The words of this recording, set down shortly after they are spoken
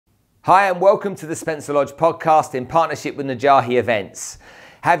Hi and welcome to the Spencer Lodge podcast in partnership with Najahi Events.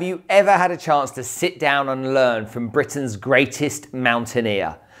 Have you ever had a chance to sit down and learn from Britain's greatest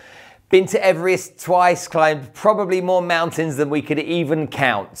mountaineer? Been to Everest twice, climbed probably more mountains than we could even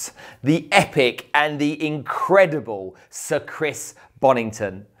count. The epic and the incredible Sir Chris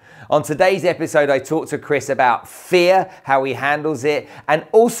Bonington. On today's episode, I talked to Chris about fear, how he handles it, and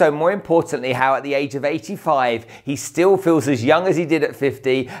also, more importantly, how at the age of 85, he still feels as young as he did at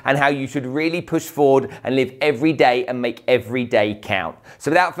 50, and how you should really push forward and live every day and make every day count.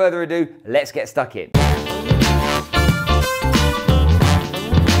 So without further ado, let's get stuck in.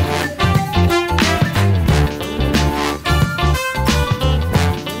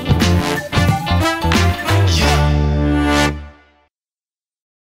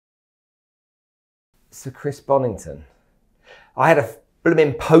 Sir Chris Bonington. I had a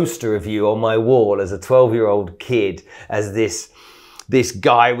blooming poster of you on my wall as a 12-year-old kid as this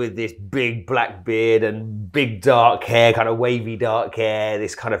guy with this big black beard and big dark hair, kind of wavy dark hair,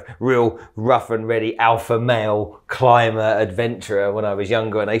 this kind of real rough and ready alpha male climber adventurer when I was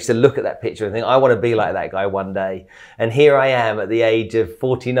younger. And I used to look at that picture and think, I want to be like that guy one day. And here I am at the age of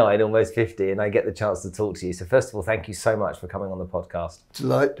 49, almost 50, and I get the chance to talk to you. So first of all, thank you so much for coming on the podcast.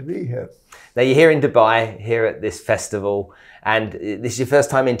 Delight to be here. Now you're here in Dubai, here at this festival, and this is your first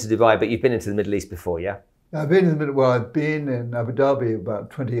time into Dubai, but you've been into the Middle East before, yeah? I've been I've been in Abu Dhabi about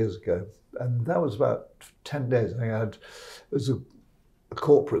 20 years ago, and that was about 10 days. I think it was a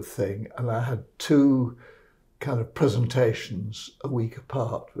corporate thing, and I had two kind of presentations a week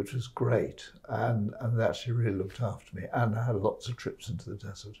apart, which was great, and they actually really looked after me. And I had lots of trips into the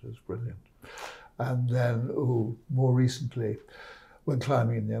desert. It was brilliant. And then, more recently, went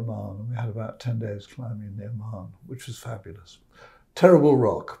climbing in the Oman, and we had about 10 days climbing in the Oman, which was fabulous. Terrible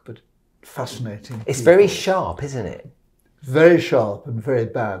rock, but fascinating. It's very sharp, isn't it? Very sharp and very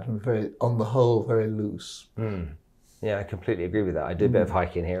bad, and very, on the whole, very loose. Yeah, I completely agree with that. I do a bit of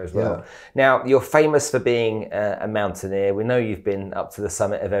hiking here as well. Yeah. Now, you're famous for being a mountaineer. We know you've been up to the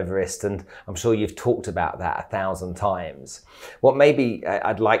summit of Everest, and I'm sure you've talked about that 1,000 times. What maybe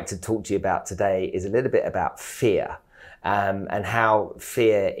I'd like to talk to you about today is a little bit about fear. And how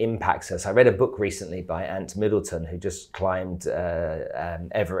fear impacts us. I read a book recently by Ant Middleton, who just climbed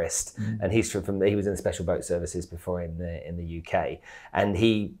Everest, and he was in the special boat services before in the UK, and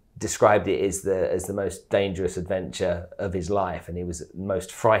he described it as the most dangerous adventure of his life, and he was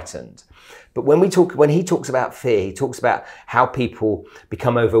most frightened. But when he talks about fear, he talks about how people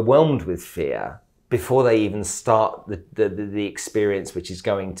become overwhelmed with fear before they even start the experience, which is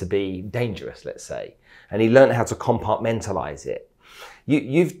going to be dangerous, let's say. And he learned how to compartmentalize it.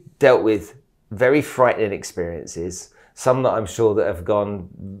 You've dealt with very frightening experiences, some that I'm sure that have gone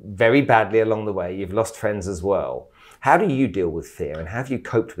very badly along the way. You've lost friends as well. How do you deal with fear, and how have you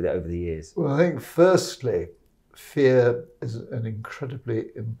coped with it over the years? Well, I think firstly, fear is an incredibly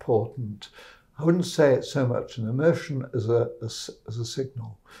important, I wouldn't say it's so much an emotion as a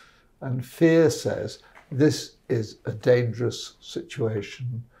signal. And fear says, this is a dangerous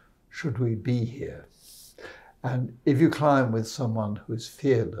situation. Should we be here? And if you climb with someone who is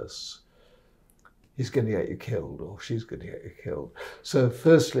fearless, he's going to get you killed, or she's going to get you killed. So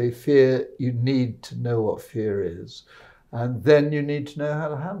firstly, fear, you need to know what fear is, and then you need to know how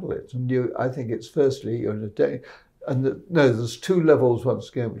to handle it. And I think it's firstly, you're in a day, there's two levels once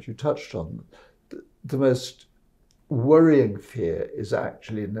again, which you touched on. The most worrying fear is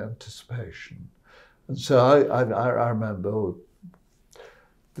actually an anticipation. And so I remember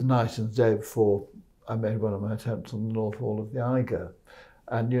the night and the day before I made one of my attempts on the North Wall of the Eiger.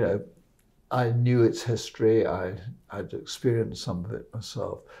 And, I knew its history. I'd experienced some of it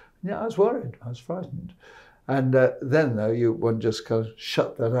myself. Yeah, I was worried. I was frightened. And then, though, one just kind of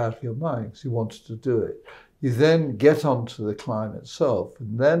shut that out of your mind because you wanted to do it. You then get onto the climb itself,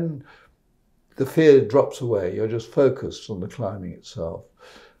 and then the fear drops away. You're just focused on the climbing itself.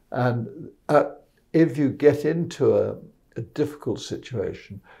 And if you get into a difficult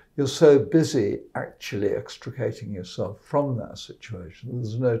situation, you're so busy actually extricating yourself from that situation.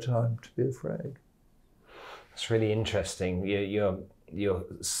 There's no time to be afraid. It's really interesting. You're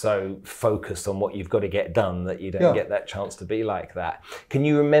so focused on what you've got to get done that you don't get that chance to be like that. Can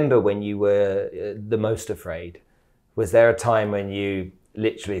you remember when you were the most afraid? Was there a time when you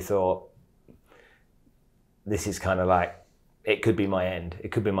literally thought, this is kind of like, it could be my end,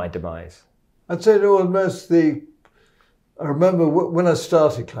 it could be my demise? I'd say almost I remember when I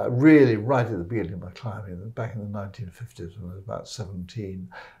started climbing, really right at the beginning of my climbing, back in the 1950s when I was about 17,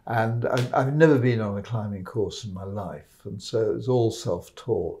 and I've never been on a climbing course in my life, and so it was all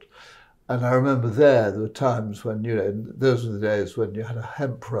self-taught. And I remember there were times when, those were the days when you had a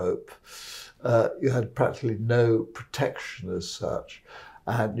hemp rope, you had practically no protection as such,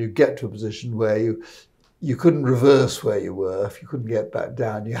 and you get to a position where you couldn't reverse where you were. If you couldn't get back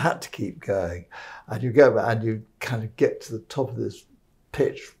down, you had to keep going. And you go back and you kind of get to the top of this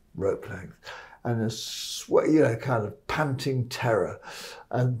pitch rope length, and a kind of panting terror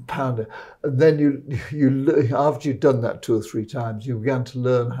and pounding. And then you after you'd done that 2 or 3 times, you began to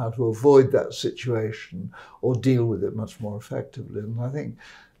learn how to avoid that situation or deal with it much more effectively. And I think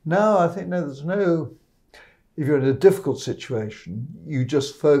no, there's no, if you're in a difficult situation, you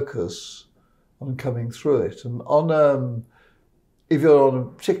just focus on coming through it. And if you're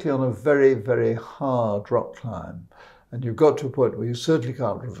particularly on a very, very hard rock climb, and you've got to a point where you certainly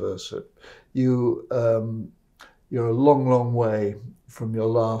can't reverse it, you're a long, long way from your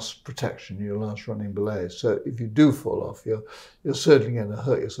last protection, your last running belay. So if you do fall off, you're certainly going to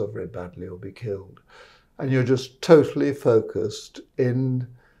hurt yourself very badly or be killed. And you're just totally focused in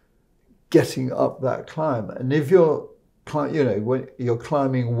getting up that climb. And if when you're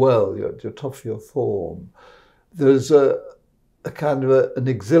climbing well, you're at the top of your form, there's a kind of an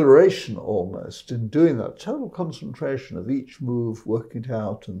exhilaration almost in doing that, total concentration of each move, working it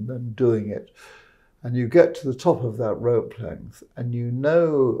out and then doing it. And you get to the top of that rope length and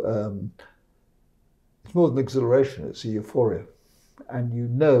it's more than exhilaration, it's a euphoria. And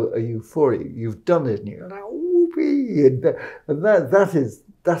a euphoria, you've done it and you're like, whoopee, and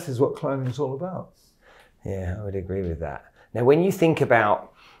that is what climbing is all about. Yeah, I would agree with that. Now, when you think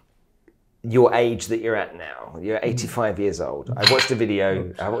about your age that you're at now, you're 85 years old. I watched a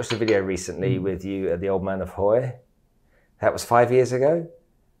video recently with you at the Old Man of Hoy. That was 5 years ago?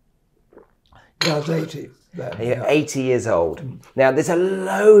 Yeah, I was 80 then. You're 80 years old. Now, there's a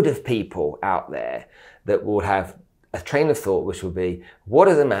load of people out there that will have a train of thought which will be, what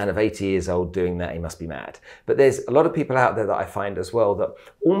is a man of 80 years old doing that? He must be mad. But there's a lot of people out there that I find as well that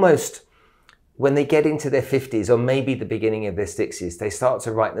almost when they get into their 50s or maybe the beginning of their 60s, they start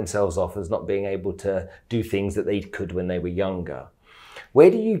to write themselves off as not being able to do things that they could when they were younger. Where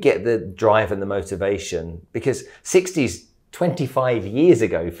do you get the drive and the motivation? Because 60's 25 years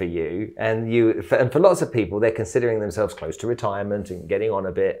ago for you, and for lots of people, they're considering themselves close to retirement and getting on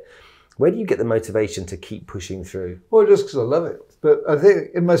a bit. Where do you get the motivation to keep pushing through? Well, just because I love it. But I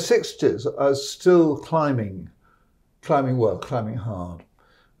think in my 60s, I was still climbing well, climbing hard.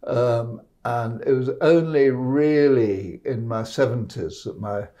 And it was only really in my 70s that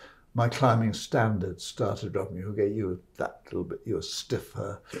my climbing standards started dropping. You were that little bit, you were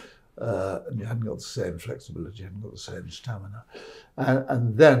stiffer, and you hadn't got the same flexibility, you hadn't got the same stamina.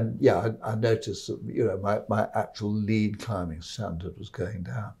 And then, yeah, I noticed that, my actual lead climbing standard was going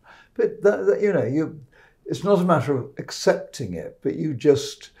down. But it's not a matter of accepting it, but you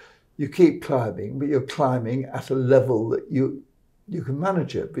keep climbing, but you're climbing at a level that you can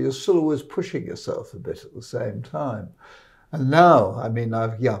manage it, but you're still always pushing yourself a bit at the same time. And now, I mean,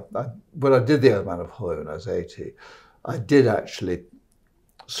 when I did the Old Man of Hoy when I was 80, I did actually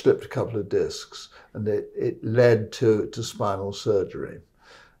slipped a couple of discs, and it led to spinal surgery.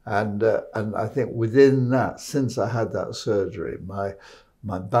 And I think within that, since I had that surgery,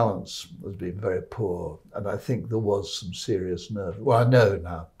 my balance has been very poor, and I think there was some serious nerve. Well, I know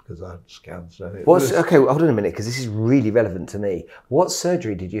now because I had scans. Okay, hold on a minute, because this is really relevant to me. What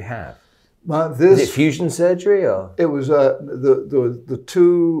surgery did you have? Was it fusion surgery, or? It was the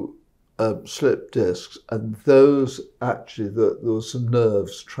 2 slip discs, and those actually there was some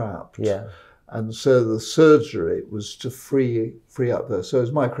nerves trapped. Yeah. And so the surgery was to free up those. So it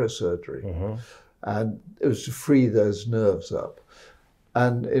was microsurgery, and it was to free those nerves up.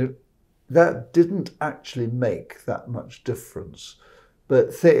 And that didn't actually make that much difference, but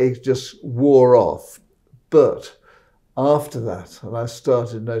it just wore off. But after that, and I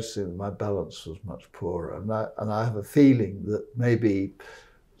started noticing that my balance was much poorer, and I have a feeling that maybe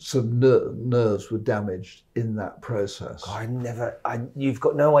some nerves were damaged in that process. You've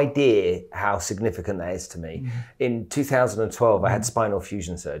got no idea how significant that is to me. In 2012, I had spinal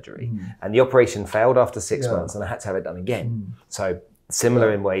fusion surgery, and the operation failed after 6 months, and I had to have it done again. So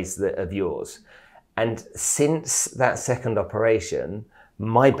similar in ways of yours. And since that second operation,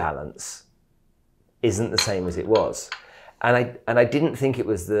 my balance isn't the same as it was. And I didn't think it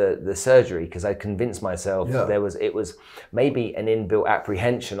was the surgery, because I convinced myself it was maybe an inbuilt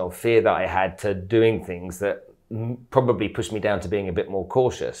apprehension or fear that I had to doing things that probably pushed me down to being a bit more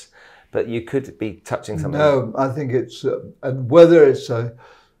cautious. But you could be touching something. No, I think it's, and whether it's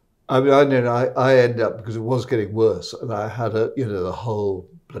I mean, I ended up, because it was getting worse, and I had the whole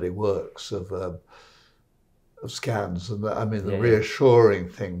bloody works of scans, and the reassuring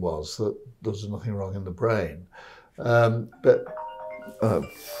thing was that there was nothing wrong in the brain. But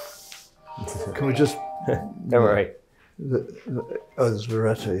can we just? Don't worry. There's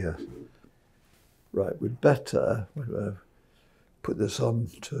Loretta here. Right, we'd better put this on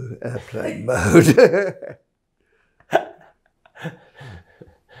to airplane mode.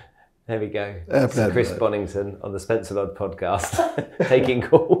 There we go. Chris Bonington on the Spencer Lod podcast, taking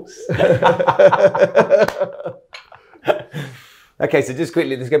calls. Okay, so just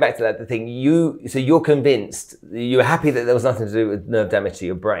quickly, let's go back to the thing. So you're convinced, you're happy that there was nothing to do with nerve damage to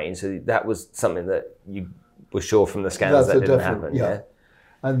your brain. So that was something that you were sure from the scans that didn't happen. Yeah.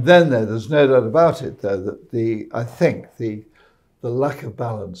 And then there's no doubt about it, though, that I think the lack of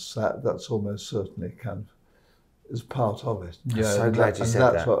balance, that's almost certainly is part of it. I'm so glad you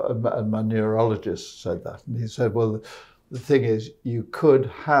said that. And my neurologist said that. And he said, well, the thing is, you could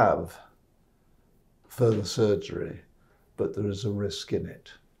have further surgery, but there is a risk in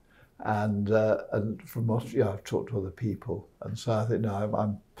it. And from what I've talked to other people, and so I think,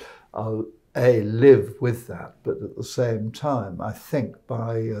 no, I'll live with that, but at the same time, I think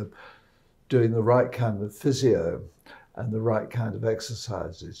by doing the right kind of physio and the right kind of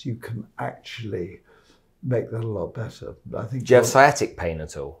exercises, you can actually make that a lot better. I think. Do you have sciatic pain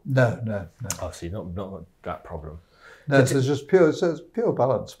at all? No. Oh, so you're not that problem. No, so it's pure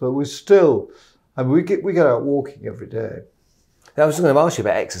balance. But we still, we get out walking every day. I was just going to ask you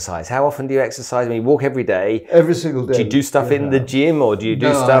about exercise. How often do you exercise? I mean, you walk every day. Every single day. Do you do stuff in the gym, or do you do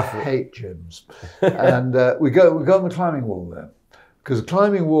stuff? I hate gyms. And we go on the climbing wall there, because the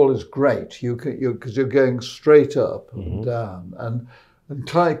climbing wall is great. Because you're going straight up and down, and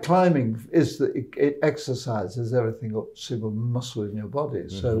climbing is it exercises every single muscle in your body.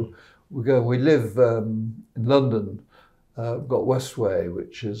 So we live in London. We've got Westway,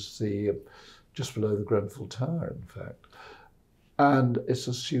 which is just below the Grenfell Tower, in fact. And it's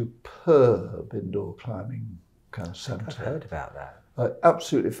a superb indoor climbing kind of centre. I've heard about that.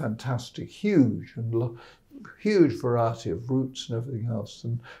 Absolutely fantastic, huge variety of routes and everything else.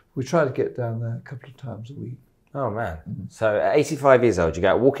 And we try to get down there a couple of times a week. Oh man! So at 85 years old, you go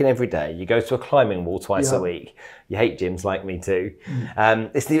out walking every day. You go to a climbing wall twice a week. You hate gyms like me too.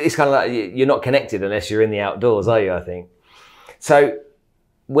 It's kind of like you're not connected unless you're in the outdoors, are you? I think. So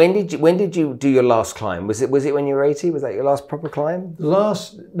when did you do your last climb? Was it when you were 80? Was that your last proper climb? The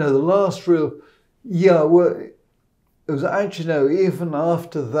last real. Yeah, well, it was actually even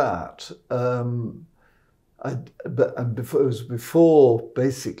after that. It was before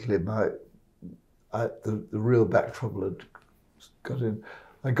basically the real back trouble had got in.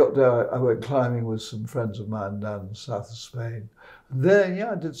 I got down, I went climbing with some friends of mine down in the south of Spain. And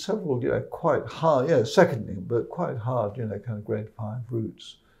there, I did several, quite hard, seconding, but quite hard, kind of grade 5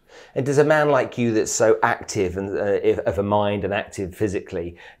 routes. And does a man like you that's so active and of a mind and active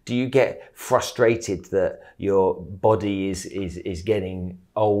physically, do you get frustrated that your body is getting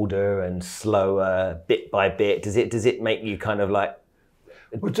older and slower bit by bit? Does it make you kind of like?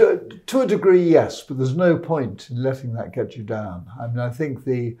 Well, to a degree, yes, but there's no point in letting that get you down. I mean, I think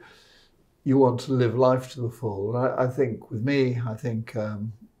you want to live life to the full. And I think with me,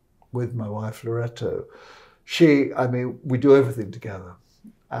 with my wife Loretta, we do everything together,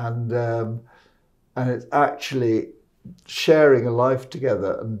 and it's actually sharing a life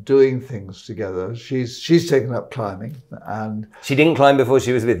together and doing things together. She's taken up climbing, and she didn't climb before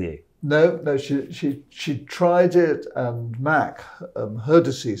she was with you. No, she tried it, and Mac, her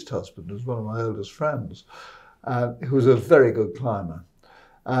deceased husband, was one of my oldest friends, who was a very good climber,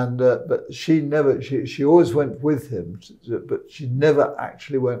 and but she always went with him, but she never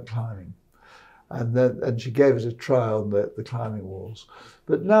actually went climbing, and she gave it a try on the climbing walls.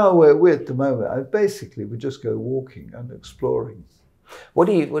 But now we're at the moment, basically we just go walking and exploring. Let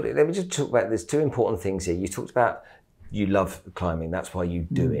me just talk about, there's two important things here. You talked about you love climbing, that's why you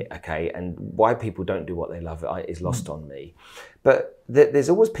do it, okay? And why people don't do what they love is lost on me. But there's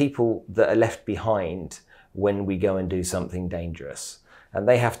always people that are left behind when we go and do something dangerous. And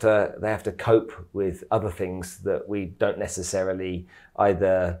they have to cope with other things that we don't necessarily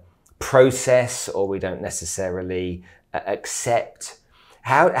either process or we don't necessarily accept.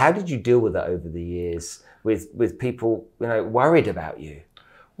 How did you deal with that over the years with people worried about you?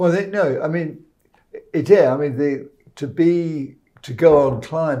 Well, to go on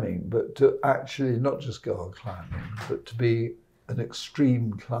climbing, but to actually not just go on climbing, but to be an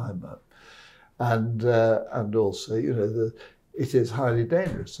extreme climber, and also it is highly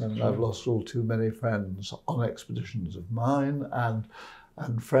dangerous, and I've lost all too many friends on expeditions of mine, and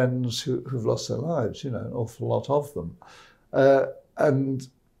friends who've lost their lives, an awful lot of them, and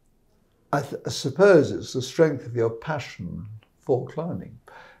I suppose it's the strength of your passion for climbing.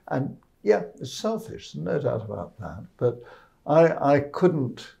 And yeah, it's selfish, no doubt about that. But I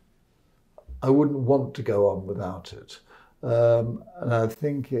wouldn't want to go on without it. And I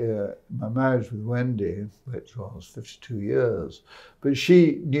think my marriage with Wendy, which was 52 years, but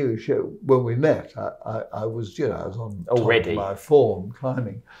she knew, when we met, I was on already top of my form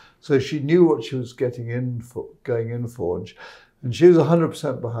climbing. So she knew what she was going in for, and she was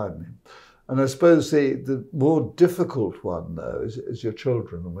 100% behind me. And I suppose the more difficult one, though, is your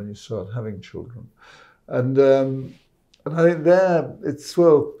children, and when you start having children. And I think there, it's,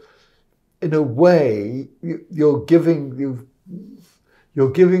 well, in a way, you're giving them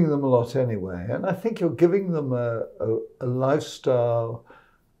a lot anyway, and I think you're giving them a lifestyle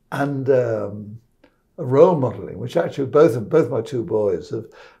and a role modelling, which actually both my two boys have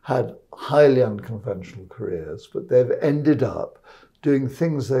had highly unconventional careers, but they've ended up doing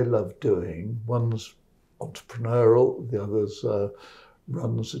things they love doing. One's entrepreneurial, the other's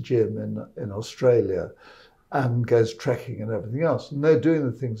runs a gym in Australia and goes trekking and everything else. And they're doing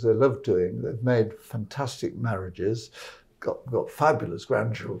the things they love doing. They've made fantastic marriages, got fabulous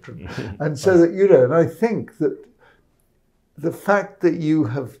grandchildren. And so that, and I think that the fact that you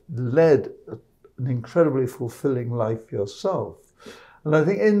have led an incredibly fulfilling life yourself, and I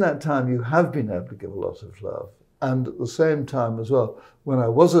think in that time you have been able to give a lot of love. And at the same time as well, when I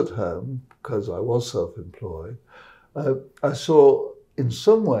was at home, because I was self-employed, I saw in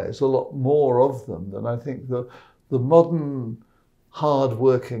some ways a lot more of them than I think the modern,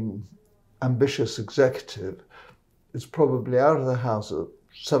 hard-working, ambitious executive is probably out of the house at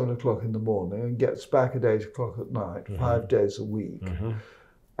 7 o'clock in the morning and gets back at 8 o'clock at night, 5 days a week.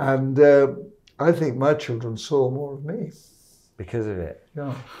 And I think my children saw more of me. Because of it.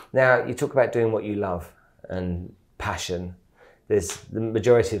 Yeah. Now, you talk about doing what you love and passion. The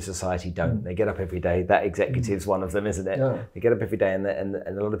majority of society don't. They get up every day. That executive's one of them, isn't it? Yeah. They get up every day, and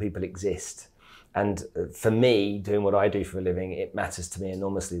a lot of people exist. And for me, doing what I do for a living, it matters to me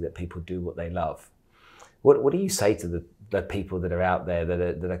enormously that people do what they love. What do you say to the people that are out there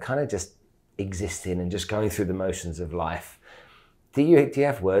that are kind of just existing and just going through the motions of life? Do you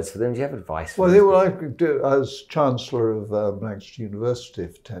have words for them? Do you have advice for them? Well, I was Chancellor of Lancaster University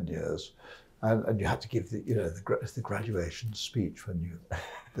for 10 years. And you had to give the graduation speech when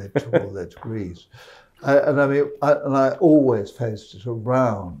they took all their degrees, and I always faced it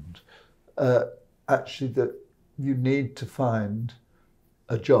around actually that you need to find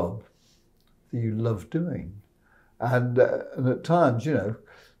a job that you love doing, and at times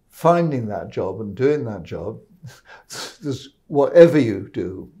finding that job and doing that job, there's whatever you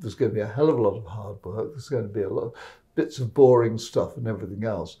do, there's going to be a hell of a lot of hard work. There's going to be a lot of bits of boring stuff and everything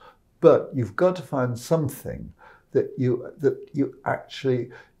else. But you've got to find something that you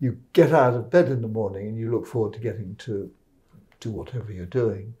get out of bed in the morning and you look forward to getting to whatever you're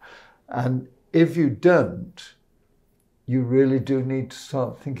doing. And if you don't, you really do need to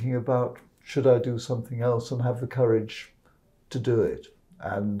start thinking about, should I do something else, and have the courage to do it.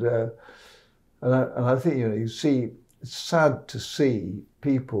 And I think it's sad to see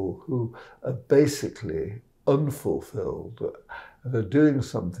people who are basically unfulfilled and are doing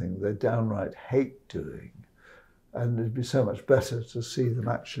something they downright hate doing. And it'd be so much better to see them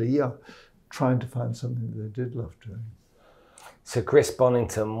actually, trying to find something they did love doing. So Chris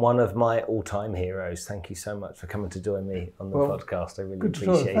Bonington, one of my all-time heroes. Thank you so much for coming to join me on the podcast. I really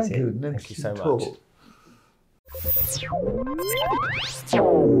appreciate it. Thank you. Thank you so much.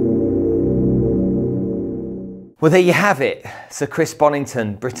 Well, there you have it. Sir Chris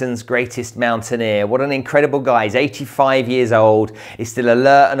Bonington, Britain's greatest mountaineer. What an incredible guy. He's 85 years old. He's still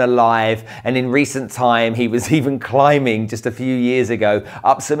alert and alive. And in recent time, he was even climbing just a few years ago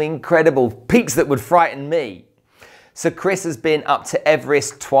up some incredible peaks that would frighten me. So Chris has been up to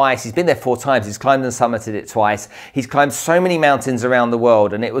Everest twice. He's been there 4 times. He's climbed and summited it twice. He's climbed so many mountains around the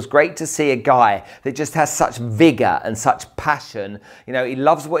world, and it was great to see a guy that just has such vigor and such passion. He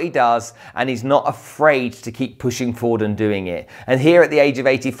loves what he does, and he's not afraid to keep pushing forward and doing it. And here at the age of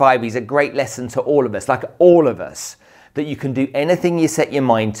 85, he's a great lesson to all of us, like all of us, that you can do anything you set your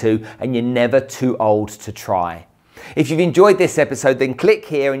mind to, and you're never too old to try. If you've enjoyed this episode, then click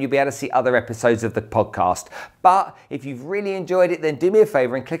here and you'll be able to see other episodes of the podcast. But if you've really enjoyed it, then do me a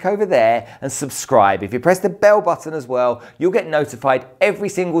favor and click over there and subscribe. If you press the bell button as well, you'll get notified every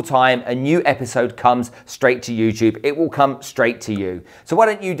single time a new episode comes straight to YouTube. It will come straight to you. So why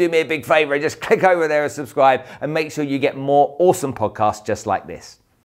don't you do me a big favor and just click over there and subscribe, and make sure you get more awesome podcasts just like this.